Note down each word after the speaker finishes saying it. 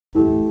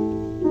Stole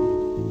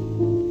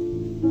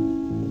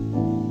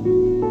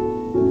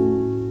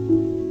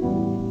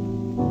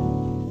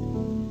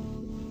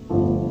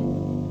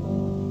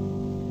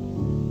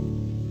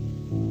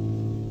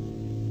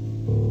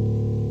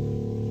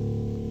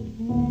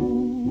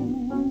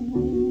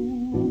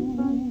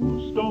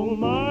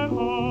my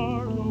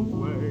heart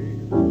away.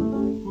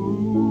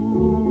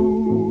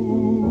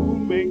 Who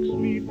makes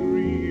me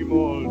dream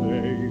all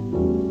day?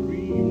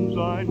 Dreams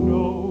I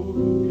know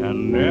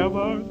can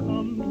never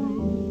come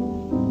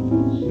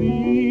true.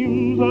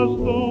 Seems as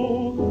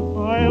though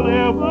I'll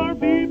ever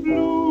be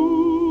blue.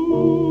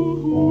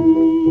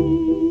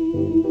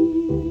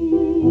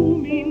 Who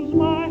means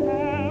my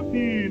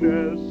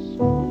happiness?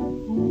 Who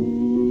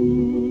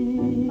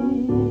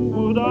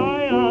would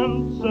I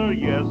answer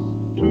yes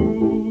to?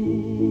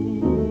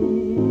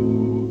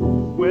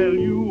 Well,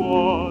 you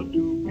ought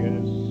to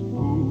guess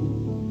who,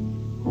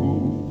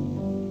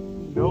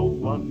 no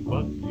one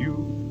but you.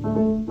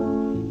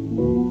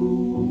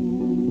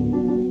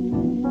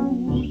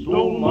 Who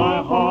stole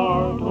my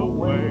heart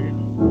away?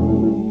 Who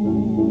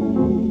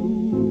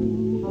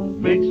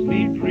makes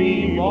me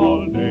dream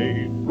all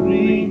day?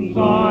 Dreams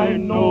I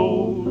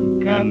know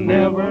can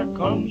never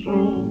come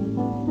true.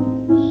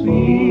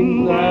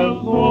 Seems as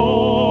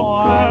though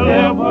I'll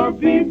ever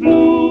be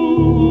blue.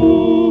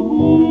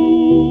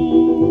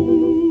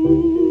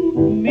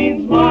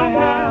 Means my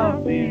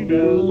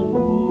happiness.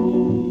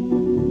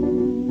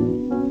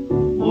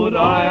 Would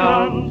I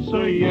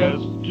answer yes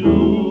to?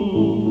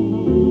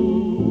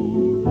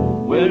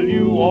 Well,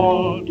 you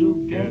ought to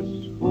guess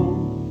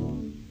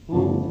who,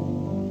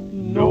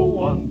 no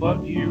one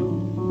but you.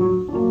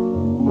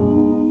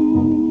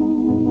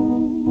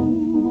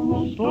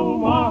 Who stole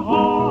my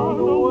heart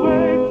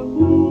away?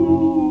 Who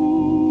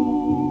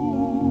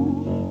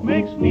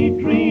makes me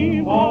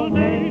dream all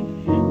day?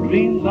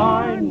 Dreams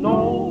I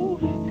know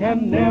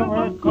can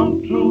never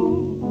come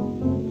true.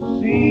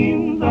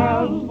 Seems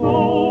as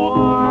though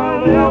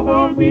I'll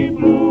ever be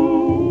blue.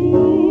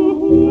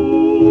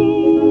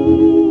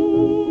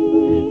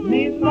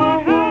 Means my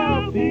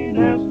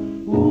happiness.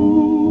 Who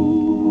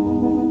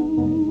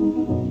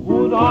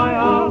would I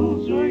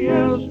answer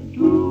yes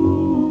to?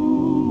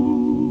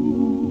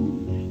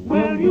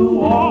 Well,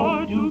 you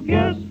ought to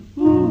guess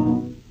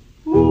who,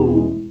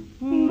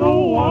 no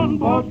one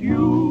but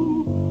you.